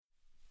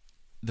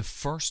The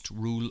first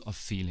rule of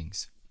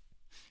feelings.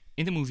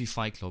 In the movie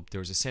Fight Club,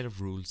 there is a set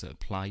of rules that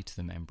apply to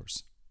the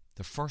members.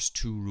 The first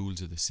two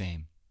rules are the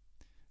same.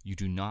 You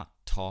do not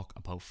talk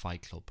about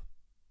Fight Club.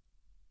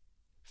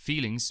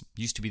 Feelings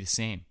used to be the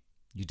same.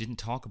 You didn't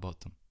talk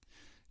about them.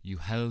 You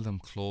held them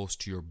close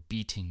to your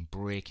beating,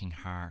 breaking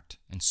heart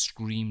and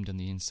screamed on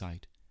the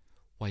inside,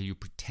 while you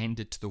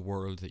pretended to the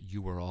world that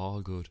you were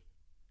all good.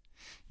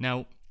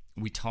 Now,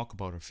 we talk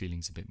about our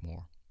feelings a bit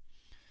more,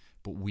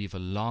 but we have a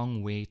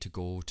long way to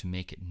go to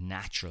make it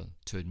natural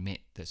to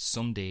admit that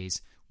some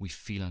days we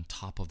feel on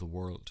top of the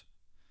world,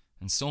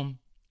 and some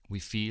we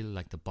feel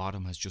like the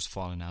bottom has just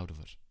fallen out of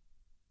it.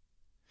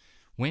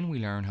 When we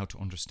learn how to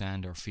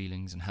understand our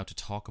feelings and how to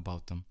talk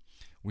about them,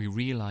 we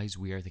realize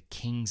we are the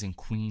kings and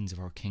queens of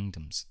our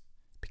kingdoms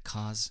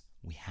because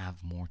we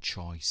have more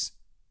choice.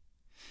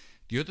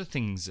 The other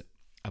things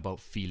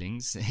about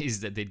feelings is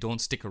that they don't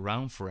stick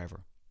around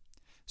forever.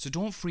 So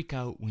don't freak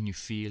out when you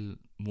feel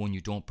one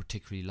you don't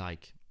particularly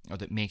like or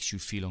that makes you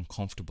feel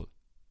uncomfortable.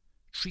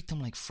 Treat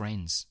them like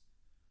friends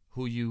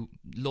who you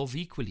love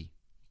equally.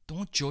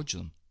 Don't judge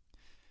them.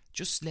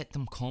 Just let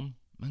them come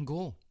and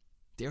go.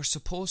 They are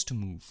supposed to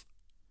move.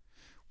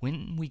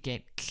 When we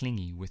get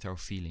clingy with our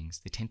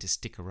feelings, they tend to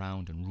stick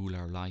around and rule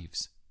our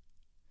lives.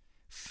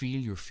 Feel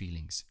your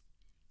feelings,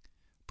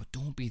 but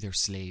don't be their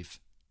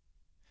slave.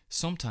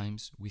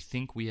 Sometimes we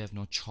think we have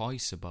no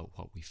choice about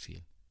what we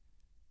feel,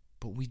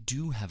 but we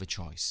do have a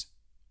choice.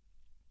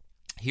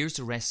 Here's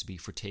the recipe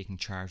for taking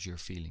charge of your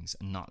feelings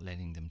and not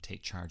letting them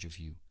take charge of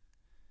you.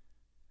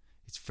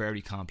 It's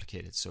very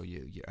complicated, so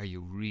are you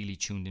really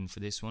tuned in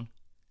for this one?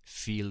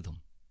 Feel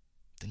them,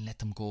 then let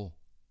them go.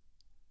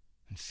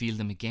 And feel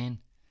them again,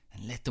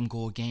 and let them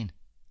go again.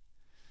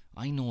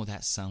 I know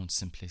that sounds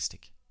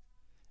simplistic,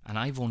 and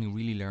I've only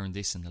really learned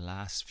this in the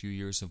last few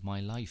years of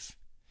my life,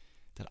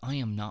 that I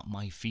am not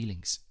my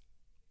feelings.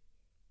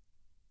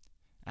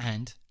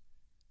 And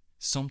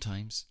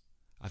sometimes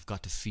I've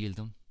got to feel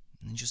them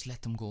and then just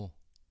let them go,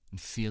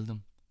 and feel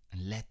them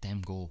and let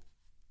them go.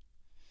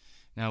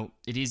 Now,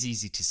 it is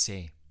easy to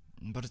say,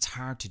 but it's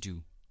hard to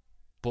do.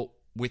 But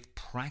with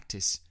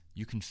practice,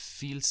 you can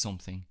feel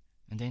something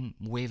and then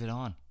wave it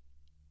on.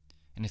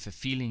 And if a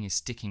feeling is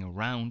sticking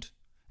around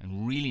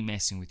and really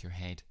messing with your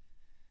head,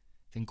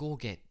 then go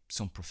get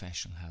some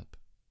professional help.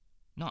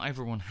 Not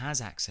everyone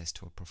has access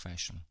to a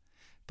professional,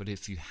 but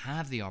if you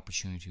have the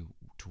opportunity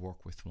to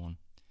work with one,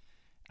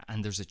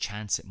 and there's a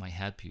chance it might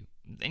help you,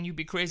 then you'd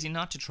be crazy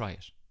not to try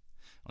it.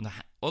 On the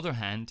other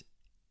hand,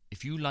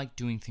 if you like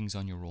doing things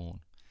on your own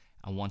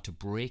and want to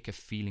break a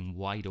feeling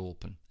wide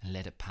open and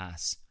let it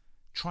pass,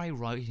 try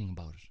writing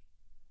about it,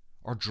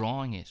 or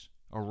drawing it,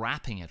 or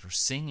rapping it, or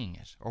singing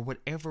it, or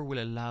whatever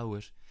will allow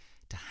it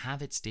to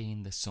have its day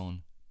in the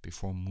sun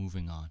before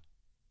moving on.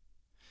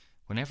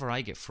 Whenever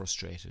I get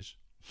frustrated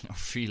or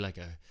feel like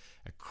a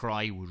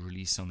cry would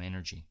release some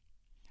energy,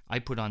 I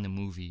put on the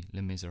movie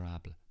Les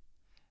Miserables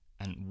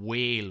and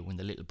wail when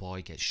the little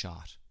boy gets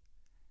shot.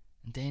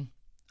 And then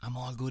I'm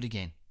all good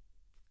again.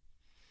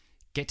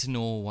 Get to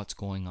know what's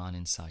going on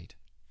inside.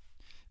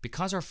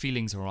 Because our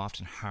feelings are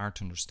often hard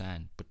to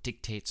understand but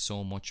dictate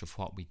so much of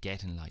what we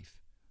get in life,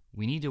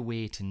 we need a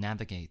way to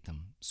navigate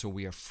them so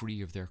we are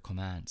free of their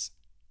commands.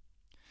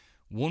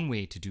 One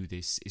way to do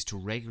this is to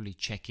regularly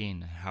check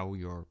in on how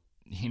your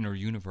inner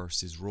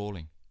universe is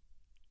rolling.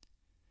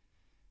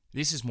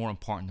 This is more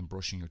important than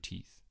brushing your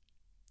teeth.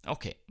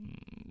 Okay,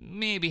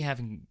 maybe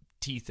having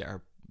teeth that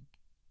are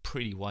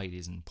pretty white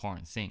is an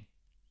important thing.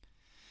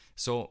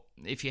 So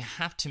if you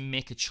have to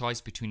make a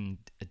choice between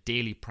a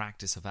daily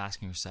practice of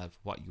asking yourself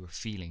what you are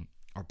feeling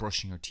or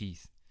brushing your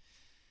teeth,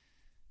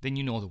 then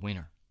you know the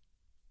winner.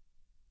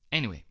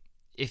 Anyway,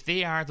 if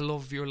they are the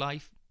love of your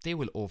life, they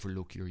will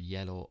overlook your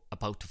yellow,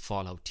 about to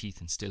fall out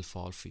teeth and still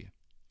fall for you.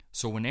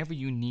 So whenever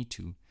you need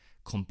to,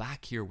 come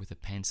back here with a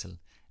pencil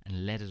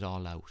and let it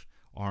all out,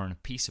 or on a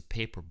piece of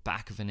paper,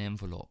 back of an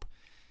envelope,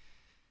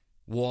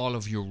 wall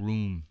of your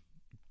room,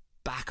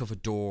 back of a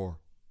door,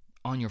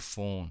 on your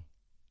phone.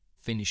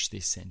 Finish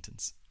this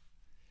sentence.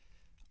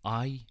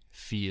 I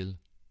feel,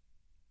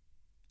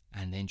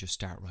 and then just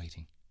start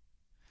writing.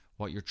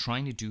 What you're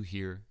trying to do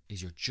here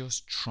is you're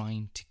just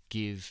trying to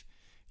give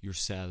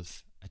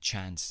yourself a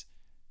chance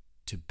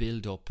to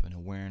build up an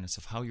awareness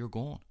of how you're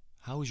going.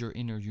 How is your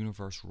inner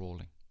universe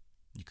rolling?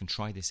 You can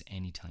try this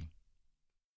anytime.